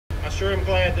I sure am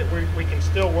glad that we can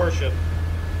still worship.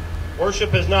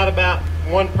 Worship is not about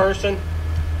one person.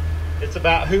 It's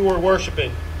about who we're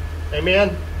worshiping.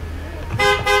 Amen?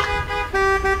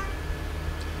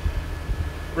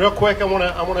 Real quick, I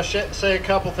want to say a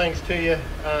couple things to you.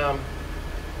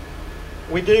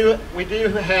 We do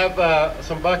have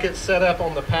some buckets set up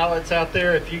on the pallets out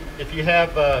there. If you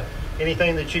have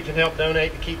anything that you can help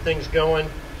donate to keep things going.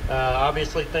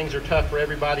 Obviously, things are tough for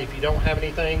everybody. If you don't have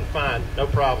anything, fine, no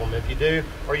problem. If you do,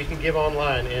 or you can give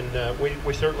online, and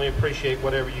we certainly appreciate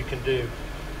whatever you can do.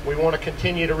 We want to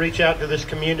continue to reach out to this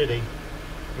community.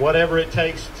 Whatever it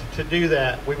takes to do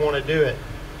that, we want to do it.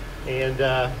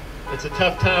 And it's a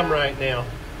tough time right now.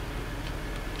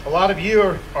 A lot of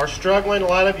you are struggling. A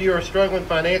lot of you are struggling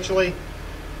financially.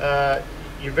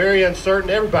 You're very uncertain.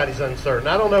 Everybody's uncertain.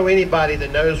 I don't know anybody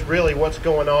that knows really what's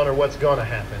going on or what's going to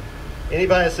happen.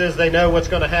 Anybody that says they know what's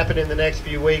going to happen in the next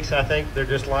few weeks, I think they're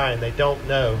just lying. They don't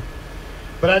know.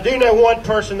 But I do know one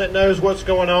person that knows what's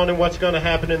going on and what's going to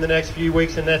happen in the next few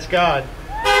weeks, and that's God.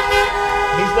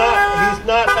 He's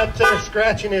not up there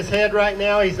scratching his head right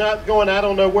now. He's not going, I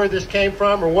don't know where this came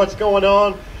from or what's going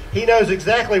on. He knows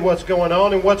exactly what's going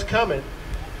on and what's coming.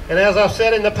 And as I've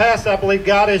said in the past, I believe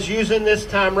God is using this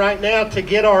time right now to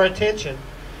get our attention.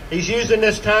 He's using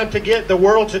this time to get the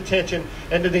world's attention,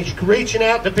 and he's reaching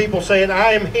out to people saying,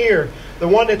 I am here. The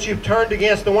one that you've turned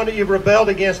against, the one that you've rebelled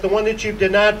against, the one that you've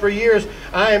denied for years,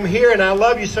 I am here and I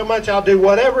love you so much I'll do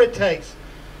whatever it takes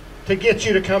to get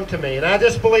you to come to me. And I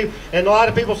just believe, and a lot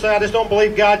of people say, I just don't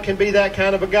believe God can be that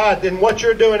kind of a God. Then what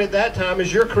you're doing at that time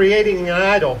is you're creating an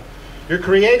idol. You're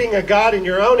creating a God in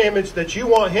your own image that you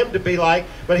want him to be like,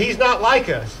 but he's not like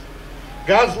us.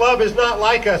 God's love is not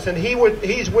like us, and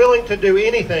he's willing to do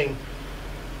anything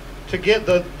to get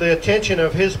the attention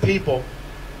of his people.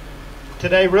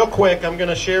 Today, real quick, I'm going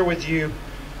to share with you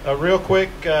a real quick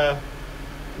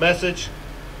message,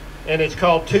 and it's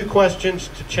called 2 Questions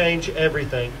to Change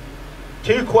Everything.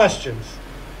 2 questions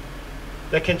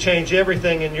that can change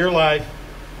everything in your life,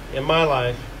 in my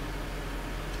life.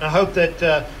 I hope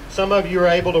that some of you are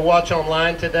able to watch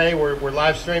online today. We're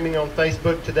live streaming on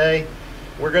Facebook today.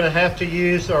 We're going to have to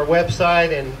use our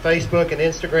website and Facebook and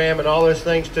Instagram and all those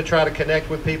things to try to connect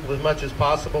with people as much as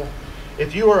possible.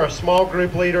 If you are a small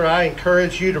group leader, I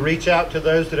encourage you to reach out to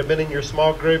those that have been in your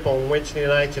small group on Wednesday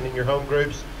nights and in your home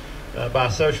groups by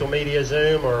social media,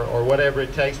 Zoom, or whatever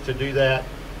it takes to do that.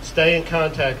 Stay in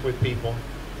contact with people.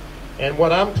 And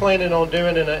what I'm planning on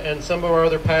doing, and some of our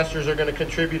other pastors are going to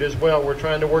contribute as well, we're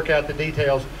trying to work out the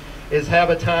details, is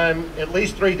have a time at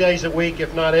least 3 days a week,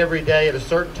 if not every day at a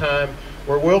certain time,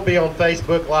 where we'll be on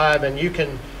Facebook Live, and you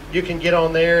can get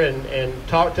on there and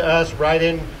talk to us, write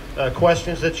in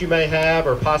questions that you may have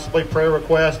or possibly prayer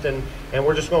requests, and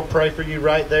we're just going to pray for you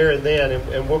right there and then,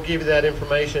 and we'll give you that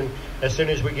information as soon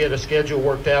as we get a schedule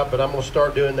worked out. But I'm going to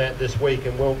start doing that this week,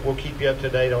 and we'll keep you up to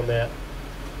date on that.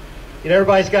 You know,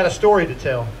 everybody's got a story to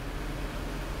tell.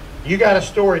 You got a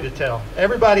story to tell.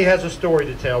 Everybody has a story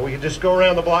to tell. We can just go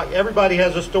around the block. Everybody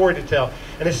has a story to tell.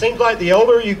 And it seems like the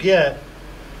older you get,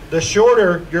 the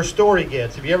shorter your story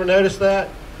gets. Have you ever noticed that?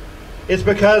 It's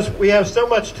because we have so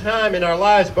much time in our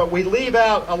lives, but we leave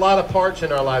out a lot of parts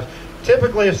in our lives.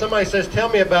 Typically, if somebody says, tell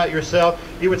me about yourself,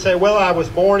 you would say, well, I was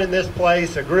born in this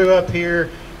place, I grew up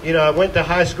here, you know, I went to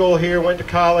high school here, went to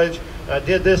college, I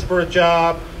did this for a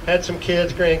job, had some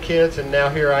kids, grandkids, and now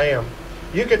here I am.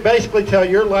 You could basically tell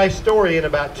your life story in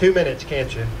about 2 minutes,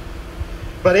 can't you?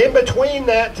 But in between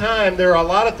that time, there are a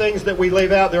lot of things that we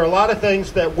leave out. There are a lot of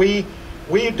things that we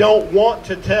don't want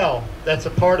to tell. That's a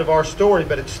part of our story,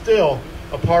 but it's still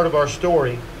a part of our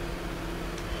story.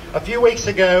 A few weeks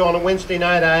ago on a Wednesday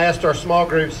night, I asked our small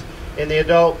groups in the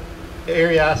adult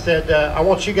area, I said, I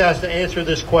want you guys to answer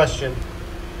this question.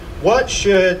 What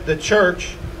should the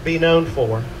church be known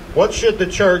for? What should the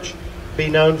church be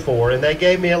known for? And they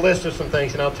gave me a list of some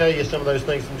things, and I'll tell you some of those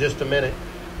things in just a minute.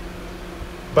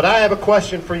 But I have a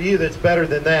question for you that's better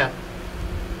than that.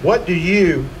 What do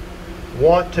you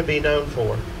want to be known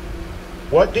for?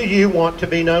 What do you want to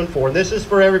be known for? And this is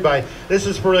for everybody. This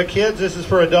is for the kids. This is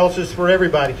for adults. This is for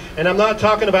everybody. And I'm not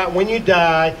talking about when you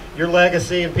die, your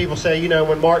legacy, and people say, you know,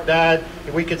 when Mark died,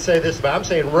 we could say this about. I'm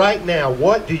saying right now,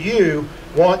 what do you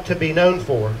want to be known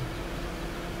for?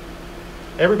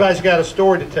 Everybody's got a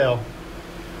story to tell.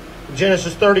 In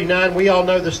Genesis 39, we all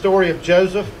know the story of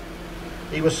Joseph.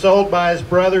 He was sold by his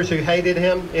brothers who hated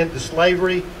him into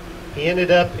slavery. He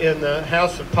ended up in the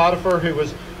house of Potiphar, who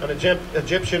was an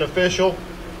Egyptian official.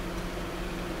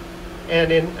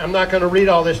 And I'm not going to read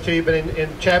all this to you, but in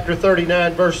chapter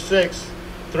 39, verse 6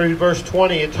 through verse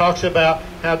 20, it talks about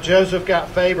how Joseph got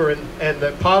favor and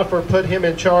that Potiphar put him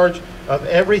in charge of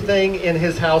everything in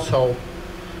his household.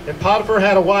 And Potiphar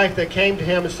had a wife that came to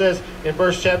him. It says in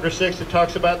verse chapter 6, it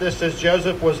talks about this. It says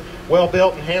Joseph was well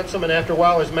built and handsome, and after a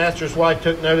while his master's wife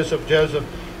took notice of Joseph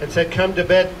and said, "Come to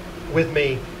bed with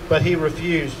me." But he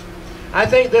refused. I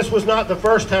think this was not the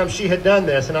first time she had done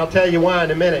this, and I'll tell you why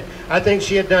in a minute. I think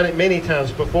she had done it many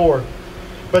times before.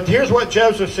 But here's what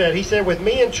Joseph said. He said, "With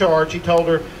me in charge," he told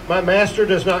her, "my master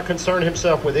does not concern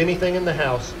himself with anything in the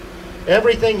house.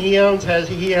 Everything he owns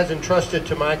he has entrusted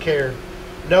to my care.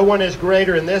 No one is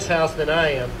greater in this house than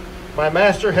I am. My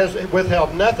master has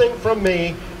withheld nothing from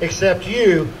me except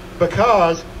you,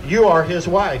 because you are his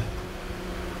wife."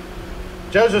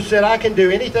 Joseph said, "I can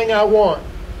do anything I want,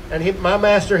 and my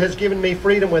master has given me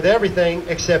freedom with everything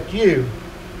except you,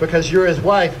 because you're his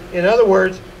wife." In other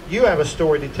words, you have a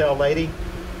story to tell, lady.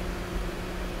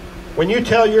 When you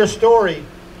tell your story,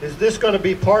 is this going to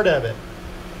be part of it?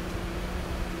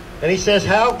 And he says,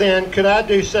 "How then could I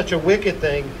do such a wicked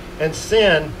thing and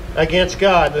sin against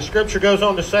God?" The scripture goes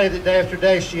on to say that day after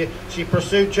day she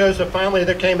pursued Joseph. Finally,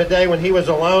 there came a day when he was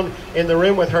alone in the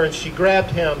room with her, and she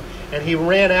grabbed him, and he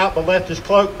ran out but left his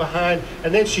cloak behind.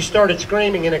 And then she started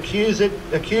screaming and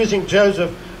accusing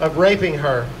Joseph of raping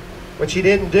her, which he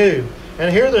didn't do.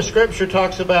 And here the scripture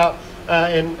talks about,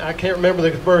 and I can't remember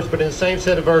the verse, but in the same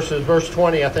set of verses, verse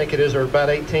 20, I think it is, or about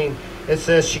 18, it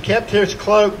says, "She kept his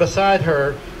cloak beside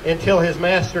her until his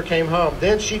master came home.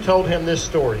 Then she told him this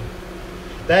story.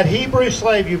 That Hebrew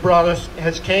slave you brought us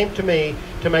has came to me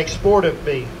to make sport of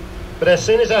me. But as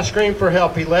soon as I screamed for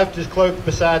help, he left his cloak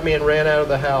beside me and ran out of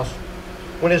the house.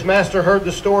 When his master heard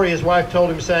the story, his wife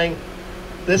told him, saying,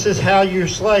 'This is how your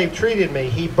slave treated me.'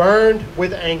 He burned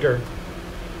with anger.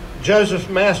 Joseph's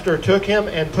master took him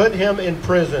and put him in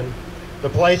prison, the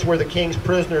place where the king's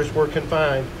prisoners were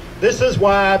confined." This is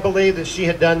why I believe that she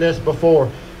had done this before.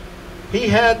 He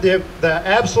had the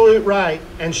absolute right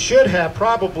and should have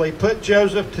probably put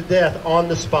Joseph to death on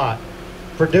the spot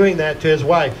for doing that to his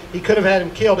wife. He could have had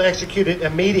him killed, executed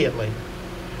immediately.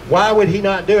 Why would he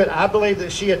not do it? I believe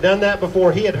that she had done that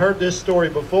before. He had heard this story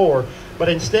before. But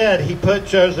instead, he put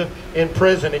Joseph in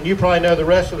prison. And you probably know the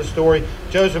rest of the story.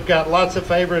 Joseph got lots of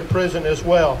favor in prison as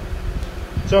well.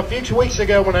 So a few weeks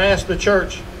ago when I asked the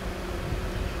church,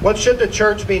 what should the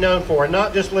church be known for? And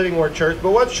not just Living Word Church,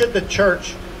 but what should the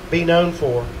church be known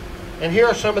for? And here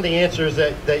are some of the answers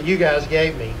that you guys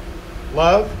gave me.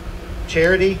 Love,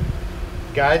 charity,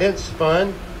 guidance,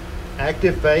 fun,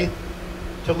 active faith,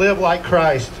 to live like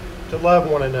Christ, to love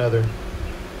one another,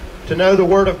 to know the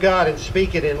Word of God and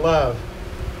speak it in love.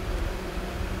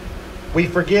 We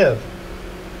forgive,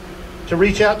 to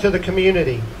reach out to the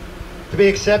community, to be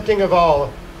accepting of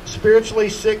all. Spiritually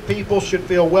sick people should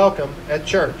feel welcome at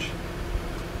church.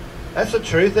 That's the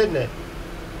truth, isn't it?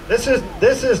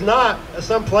 This is not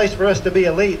some place for us to be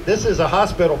elite. This is a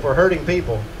hospital for hurting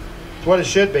people. It's what it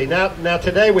should be. Now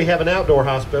today we have an outdoor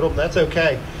hospital, and that's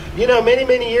okay. You know,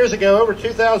 many years ago, over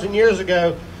 2,000 years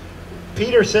ago,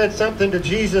 Peter said something to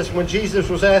Jesus when Jesus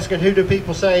was asking, "Who do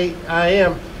people say I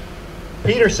am?"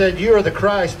 Peter said, "You are the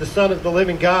Christ, the Son of the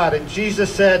living God." And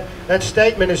Jesus said that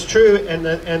statement is true,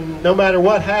 and no matter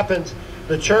what happens,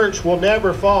 the church will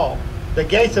never fall. The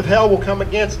gates of hell will come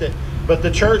against it, but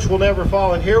the church will never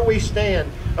fall. And here we stand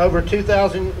over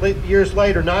 2,000 years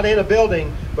later, not in a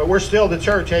building, but we're still the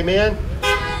church. Amen?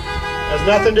 Has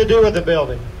nothing to do with the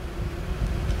building.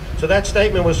 So that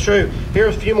statement was true.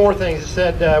 Here's a few more things. It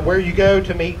said, where you go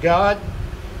to meet God,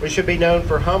 we should be known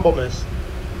for humbleness,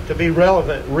 to be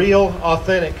relevant, real,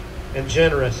 authentic, and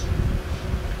generous.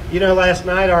 You know, last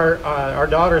night our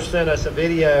daughter sent us a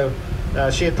video.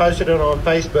 She had posted it on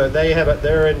Facebook.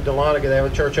 They're in Dahlonega. They have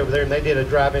a church over there, and they did a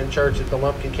drive-in church at the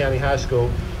Lumpkin County High School.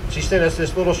 She sent us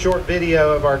this little short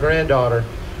video of our granddaughter.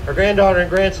 Our granddaughter and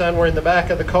grandson were in the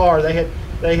back of the car. They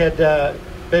had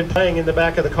been playing in the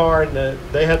back of the car, and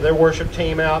they had their worship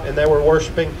team out, and they were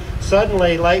worshiping.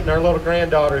 Suddenly, Leighton, our little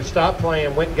granddaughter, stopped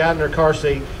playing, went and got in her car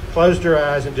seat, closed her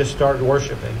eyes, and just started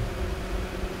worshiping.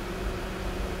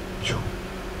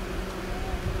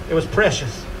 It was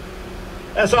precious.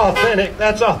 That's authentic.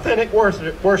 That's authentic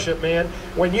worship, man.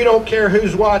 When you don't care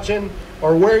who's watching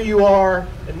or where you are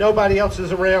and nobody else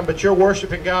is around, but you're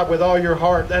worshiping God with all your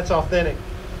heart, that's authentic.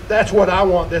 That's what I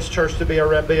want this church to be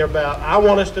about. I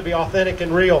want us to be authentic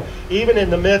and real, even in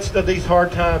the midst of these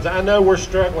hard times. I know we're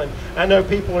struggling. I know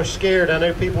people are scared. I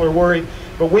know people are worried.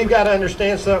 But we've got to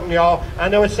understand something, y'all. I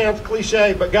know it sounds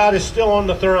cliche, but God is still on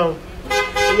the throne.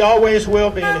 He always will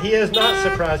be, and He is not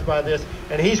surprised by this,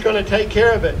 and He's going to take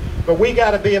care of it. But we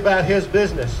got to be about His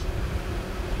business.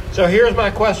 So here's my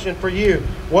question for you.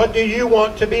 What do you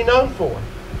want to be known for?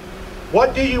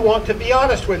 What do you want to be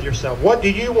honest with yourself? What do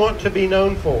you want to be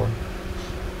known for?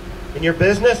 In your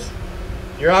business,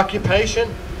 your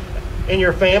occupation, in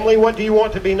your family, what do you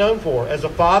want to be known for? As a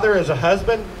father, as a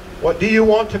husband, what do you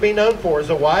want to be known for? As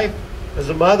a wife, as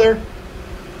a mother,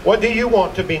 what do you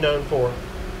want to be known for?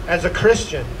 As a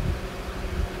Christian,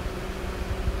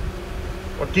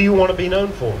 what do you want to be known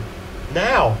for?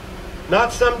 Now,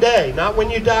 not someday, not when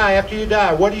you die, after you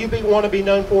die. What do you want to be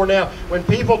known for now? When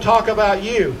people talk about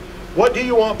you, what do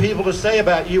you want people to say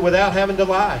about you without having to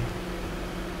lie?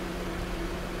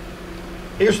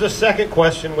 Here's the second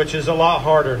question, which is a lot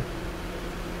harder.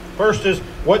 First is,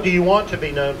 what do you want to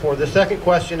be known for? The second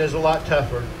question is a lot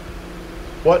tougher.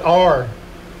 What are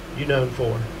you known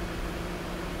for?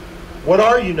 What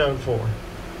are you known for?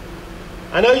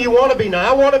 I know you want to be known.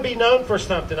 I want to be known for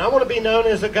something. I want to be known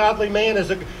as a godly man, as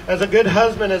a good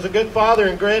husband, as a good father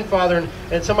and grandfather,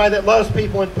 and somebody that loves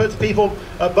people and puts people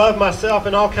above myself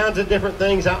and all kinds of different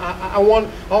things. I want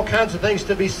all kinds of things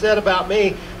to be said about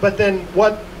me. But then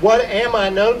what am I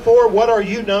known for? What are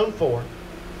you known for?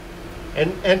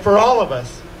 And for all of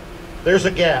us, there's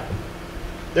a gap.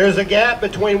 There's a gap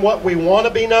between what we want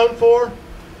to be known for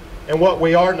and what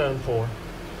we are known for.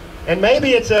 And maybe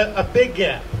it's a big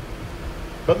gap.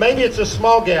 But maybe it's a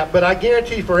small gap. But I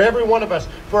guarantee for every one of us,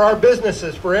 for our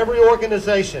businesses, for every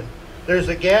organization, there's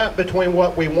a gap between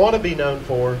what we want to be known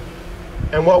for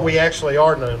and what we actually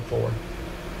are known for.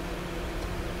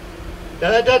 Now,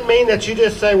 that doesn't mean that you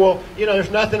just say, well, there's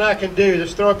nothing I can do.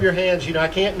 Just throw up your hands. I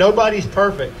can't. Nobody's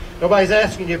perfect. Nobody's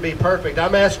asking you to be perfect.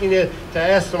 I'm asking you to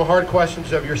ask some hard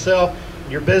questions of yourself,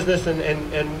 your business,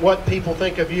 and what people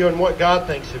think of you and what God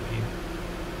thinks of you.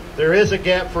 There is a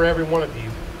gap for every one of you.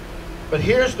 But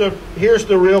here's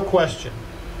the real question.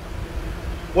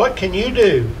 What can you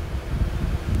do?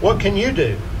 What can you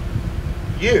do?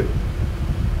 You.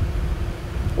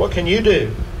 What can you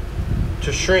do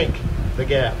to shrink the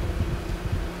gap?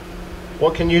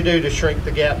 What can you do to shrink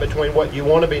the gap between what you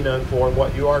want to be known for and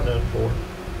what you are known for?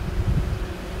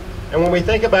 And when we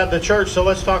think about the church, so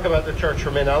let's talk about the church for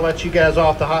a minute. I'll let you guys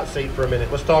off the hot seat for a minute.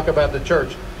 Let's talk about the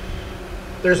church.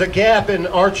 There's a gap in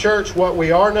our church, what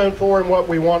we are known for and what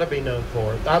we want to be known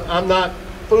for. I'm not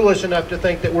foolish enough to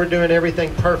think that we're doing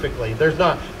everything perfectly. There's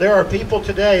not. There are people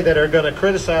today that are going to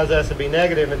criticize us and be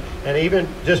negative and even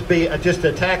just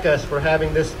attack us for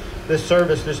having this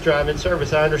service, this drive-in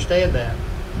service. I understand that.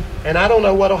 And I don't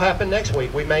know what will happen next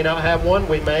week. We may not have one.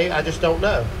 We may. I just don't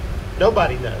know.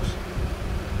 Nobody knows.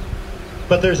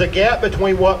 But there's a gap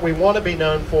between what we want to be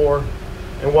known for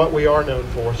and what we are known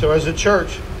for. So as a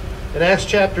church, in Acts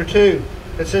chapter 2,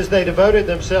 it says they devoted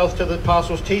themselves to the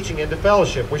apostles' teaching and to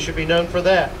fellowship. We should be known for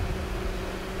that.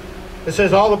 It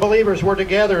says all the believers were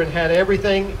together and had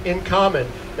everything in common.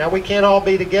 Now, we can't all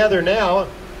be together now.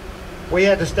 We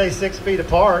had to stay 6 feet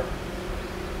apart.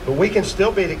 But we can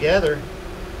still be together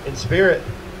in spirit.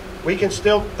 We can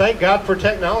still, thank God for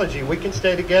technology. We can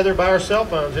stay together by our cell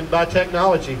phones and by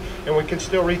technology, and we can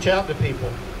still reach out to people.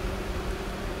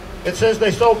 It says they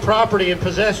sold property and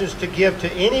possessions to give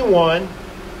to anyone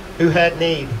who had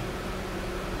need.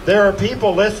 There are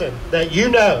people, listen, that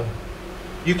you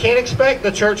can't expect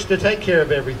the church to take care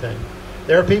of everything.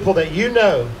 There are people that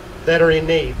that are in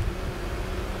need.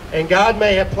 And God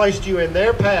may have placed you in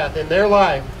their path, in their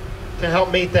life, to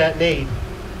help meet that need.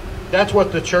 That's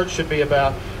what the church should be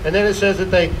about. And then it says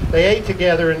that they ate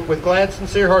together and with glad,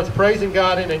 sincere hearts, praising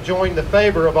God and enjoying the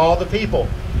favor of all the people.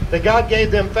 That God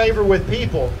gave them favor with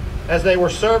people as they were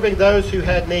serving those who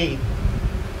had need.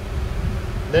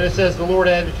 And then it says the Lord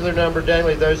added to their number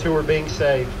daily those who were being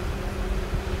saved.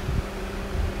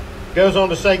 It goes on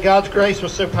to say God's grace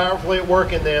was so powerfully at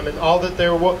work in them, and all that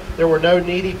there were no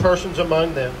needy persons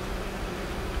among them.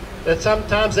 That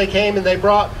sometimes they came and they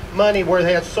brought money where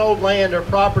they had sold land or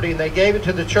property and they gave it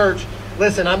to the church.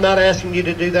 Listen, I'm not asking you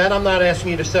to do that. I'm not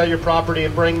asking you to sell your property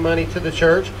and bring money to the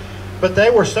church. But they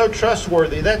were so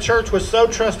trustworthy. That church was so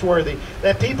trustworthy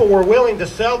that people were willing to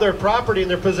sell their property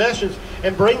and their possessions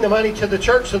and bring the money to the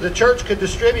church so the church could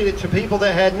distribute it to people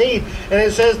that had need. And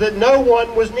it says that no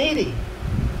one was needy.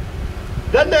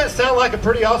 Doesn't that sound like a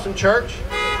pretty awesome church?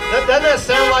 Doesn't that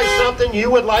sound like something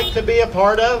you would like to be a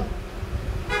part of?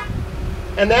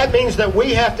 And that means that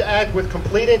we have to act with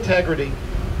complete integrity,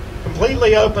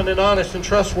 completely open and honest and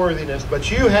trustworthiness.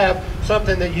 But you have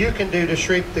something that you can do to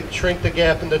shrink the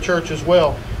gap in the church as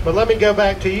well. But let me go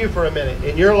back to you for a minute.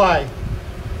 In your life,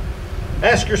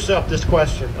 ask yourself this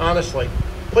question, honestly.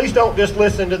 Please don't just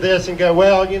listen to this and go,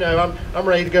 well, I'm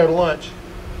ready to go to lunch.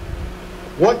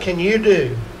 What can you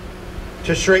do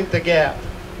to shrink the gap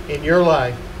in your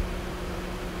life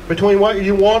between what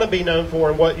you want to be known for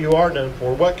and what you are known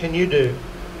for? What can you do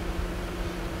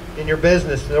in your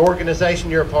business, the organization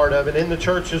you're a part of, and in the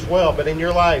church as well, but in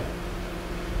your life?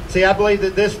 See, I believe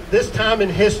that this time in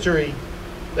history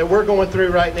that we're going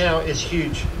through right now is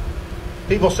huge.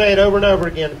 People say it over and over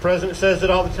again. The president says it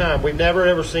all the time. We've never,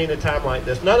 ever seen a time like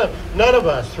this. None of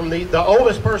us, from the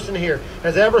oldest person here,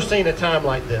 has ever seen a time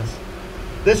like this.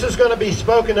 This is going to be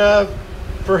spoken of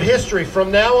for history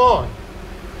from now on.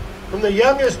 From the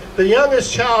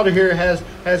youngest child here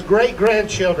has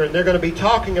great-grandchildren. They're going to be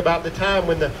talking about the time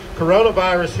when the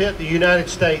coronavirus hit the United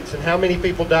States and how many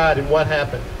people died and what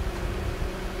happened.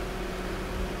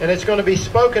 And it's going to be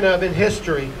spoken of in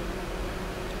history.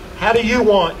 How do you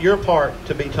want your part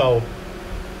to be told?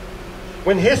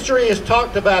 When history is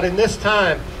talked about in this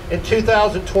time, in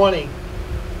 2020,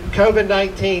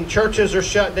 COVID-19, churches are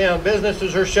shut down,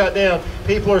 businesses are shut down,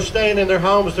 people are staying in their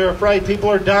homes, they're afraid,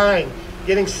 people are dying,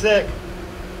 getting sick.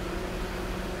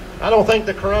 I don't think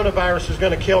the coronavirus is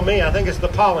going to kill me. I think it's the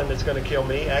pollen that's going to kill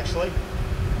me, actually.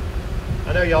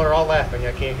 I know y'all are all laughing.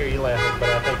 I can't hear you laughing, but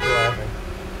I think you're laughing.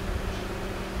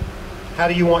 How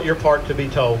do you want your part to be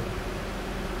told?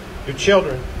 Your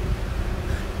children,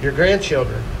 your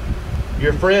grandchildren,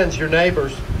 your friends, your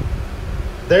neighbors,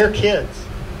 their kids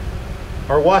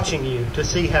are watching you to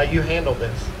see how you handle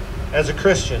this. As a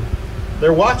Christian,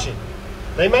 they're watching.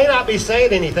 They may not be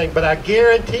saying anything, but I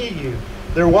guarantee you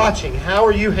they're watching. How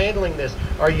are you handling this?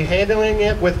 Are you handling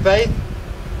it with faith?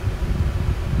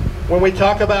 When we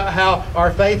talk about how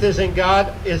our faith is in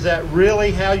God, is that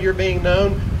really how you're being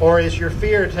known? Or is your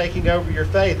fear taking over your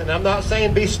faith? And I'm not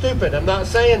saying be stupid. I'm not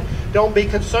saying don't be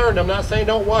concerned. I'm not saying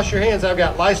don't wash your hands. I've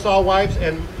got Lysol wipes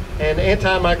and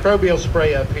antimicrobial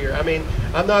spray up here. I mean,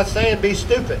 I'm not saying be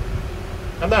stupid.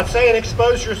 I'm not saying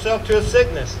expose yourself to a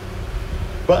sickness.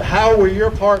 But how will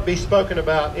your part be spoken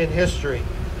about in history?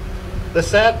 The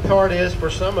sad part is, for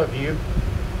some of you,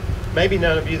 maybe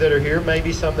none of you that are here,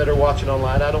 maybe some that are watching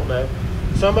online, I don't know.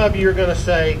 Some of you are going to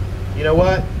say, you know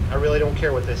what? I really don't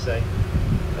care what they say.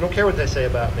 I don't care what they say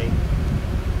about me.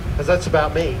 Because that's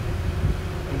about me.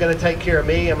 I'm going to take care of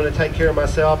me. I'm going to take care of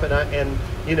myself. And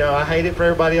you know, I hate it for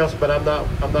everybody else, but I'm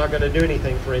not going to do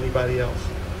anything for anybody else.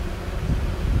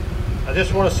 I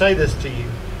just want to say this to you.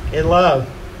 In love,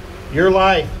 your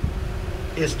life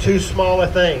is too small a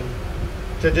thing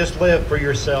to just live for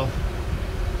yourself.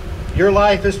 Your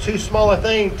life is too small a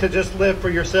thing to just live for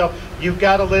yourself. You've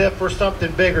got to live for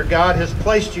something bigger. God has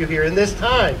placed you here in this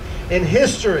time, in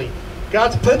history.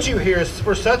 God's put you here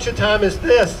for such a time as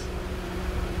this.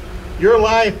 Your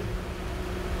life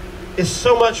is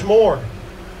so much more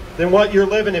than what you're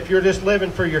living if you're just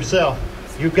living for yourself.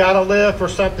 You've got to live for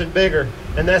something bigger,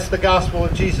 and that's the gospel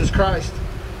of Jesus Christ.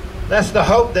 That's the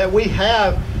hope that we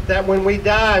have, that when we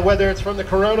die, whether it's from the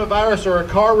coronavirus or a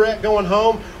car wreck going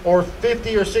home, or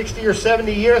 50 or 60 or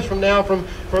 70 years from now from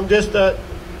just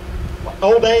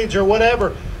old age or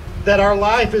whatever, that our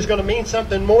life is going to mean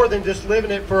something more than just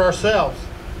living it for ourselves.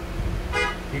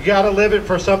 You got to live it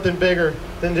for something bigger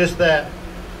than just that.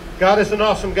 God is an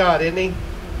awesome God, isn't He?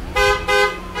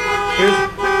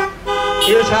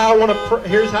 Here's how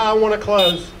I want to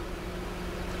close.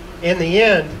 In the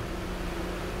end,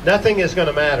 nothing is going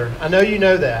to matter. I know you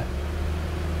know that.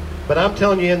 But I'm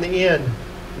telling you, in the end,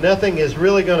 nothing is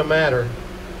really going to matter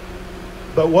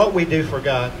but what we do for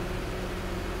God.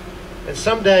 And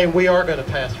someday we are going to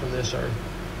pass from this earth.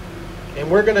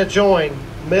 And we're going to join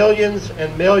millions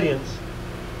and millions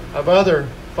of other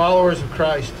followers of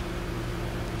Christ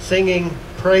singing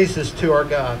praises to our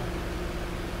God.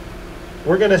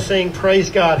 We're going to sing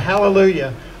praise God,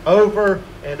 hallelujah, over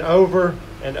and over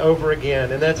and over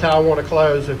again. And that's how I want to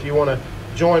close. If you want to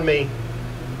join me.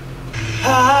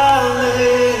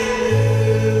 Hallelujah.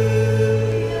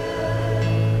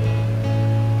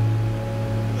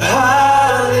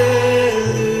 Hallelujah.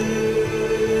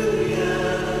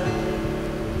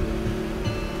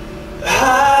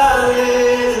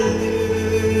 Hallelujah.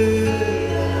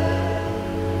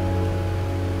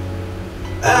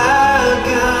 Our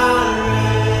God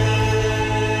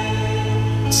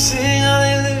reigns. Sing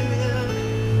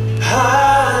hallelujah.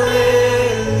 Hallelujah.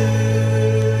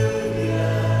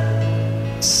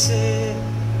 Sing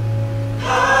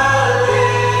hallelujah.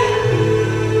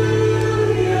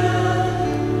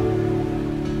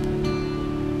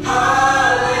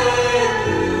 Hallelujah.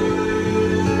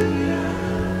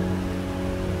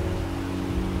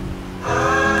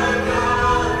 Our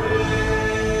God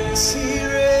reigns. He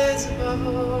reigns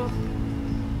above.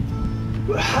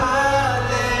 Hallelujah.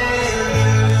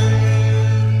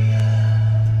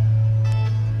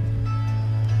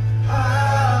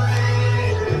 Hallelujah.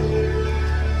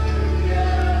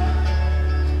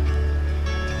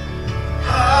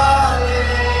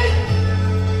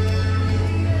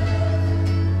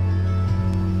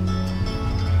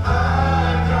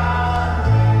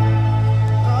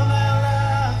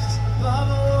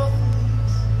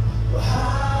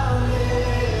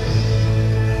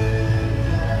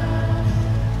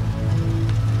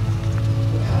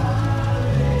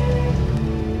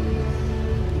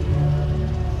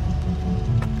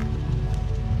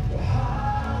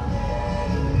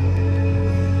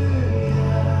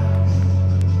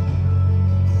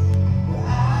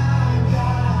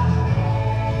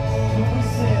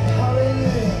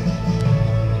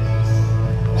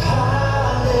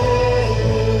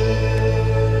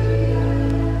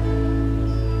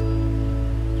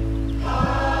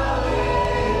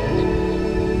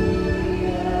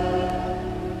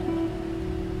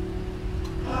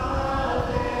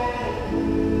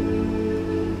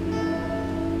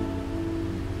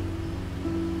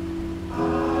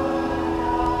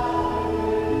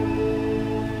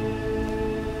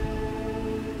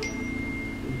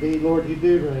 indeed, Lord, you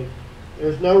do reign.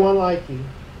 There's no one like you.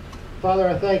 Father,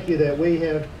 I thank you that we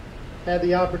have had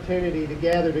the opportunity to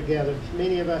gather together.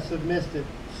 Many of us have missed it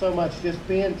so much, just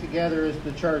being together as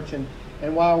the church.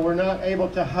 And while we're not able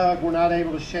to hug, we're not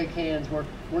able to shake hands, we're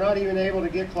not even able to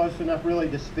get close enough really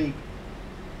to speak.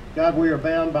 God, we are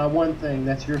bound by one thing,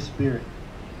 that's your Spirit.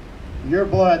 Your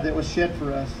blood that was shed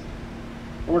for us.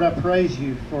 Lord, I praise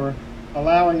you for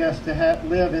allowing us to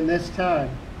live in this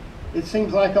time. It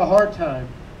seems like a hard time,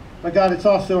 but God, it's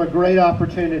also a great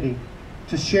opportunity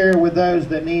to share with those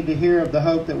that need to hear of the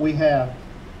hope that we have.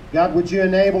 God, would you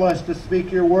enable us to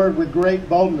speak your word with great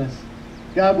boldness?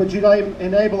 God, would you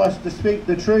enable us to speak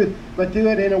the truth, but do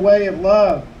it in a way of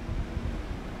love?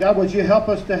 God, would you help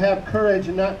us to have courage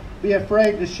and not be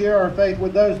afraid to share our faith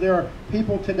with those? There are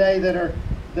people today that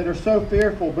are so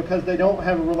fearful because they don't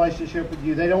have a relationship with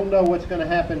you. They don't know what's going to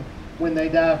happen when they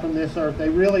die from this earth. They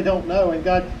really don't know. And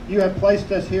God, you have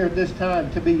placed us here at this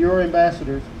time to be your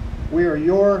ambassadors. We are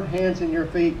your hands and your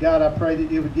feet. God, I pray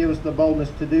that you would give us the boldness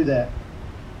to do that.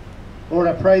 Lord,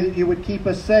 I pray that you would keep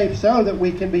us safe so that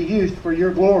we can be used for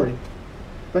your glory.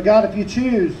 But God, if you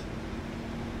choose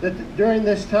that during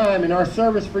this time in our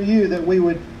service for you that we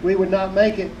would not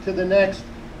make it to the next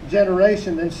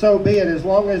generation, then so be it, as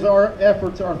long as our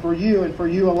efforts are for you and for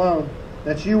you alone,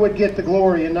 that you would get the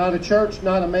glory and not a church,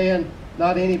 not a man,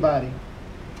 not anybody.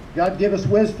 God, give us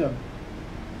wisdom.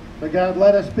 But God,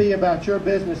 let us be about your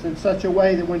business in such a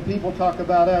way that when people talk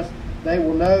about us, they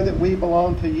will know that we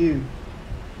belong to you.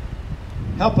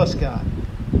 Help us, God.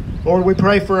 Lord, we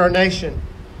pray for our nation.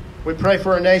 We pray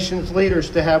for our nation's leaders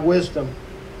to have wisdom.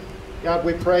 God,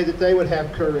 we pray that they would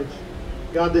have courage.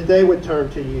 God, that they would turn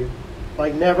to you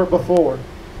like never before.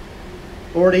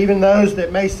 Lord, even those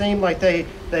that may seem like they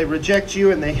reject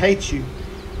you and they hate you,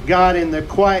 God, in the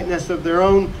quietness of their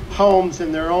own homes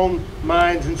and their own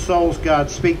minds and souls,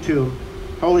 God, speak to them.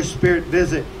 Holy Spirit,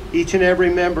 visit each and every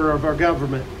member of our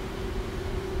government.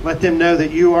 Let them know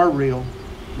that you are real,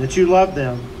 that you love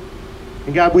them.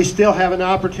 And God, we still have an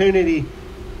opportunity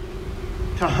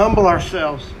to humble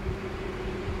ourselves,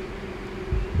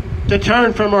 to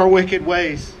turn from our wicked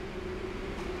ways,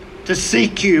 to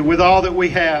seek you with all that we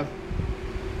have.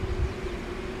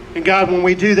 And God, when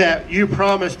we do that, you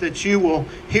promise that you will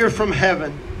hear from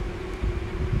heaven,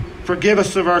 forgive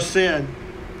us of our sin,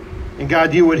 and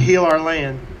God, you would heal our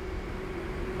land.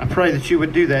 I pray that you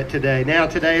would do that today. Now,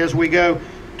 today, as we go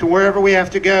to wherever we have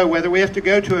to go, whether we have to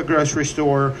go to a grocery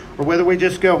store or whether we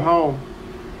just go home.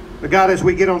 But God, as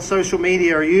we get on social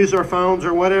media or use our phones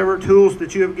or whatever tools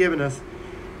that you have given us,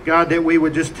 God, that we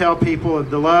would just tell people of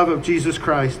the love of Jesus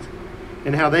Christ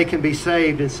and how they can be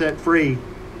saved and set free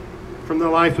from the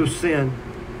life of sin.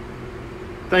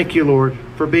 Thank you, Lord,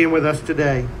 for being with us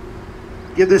today.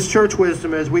 Give this church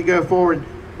wisdom as we go forward,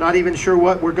 not even sure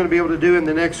what we're going to be able to do in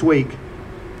the next week.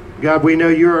 God, we know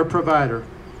you're a provider.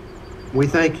 We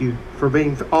thank you for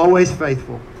being always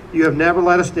faithful. You have never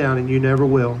let us down, and you never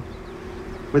will.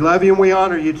 We love you and we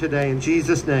honor you today in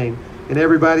Jesus' name. And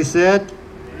everybody said,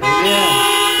 amen.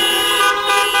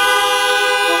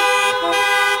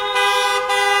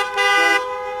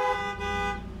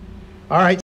 All right.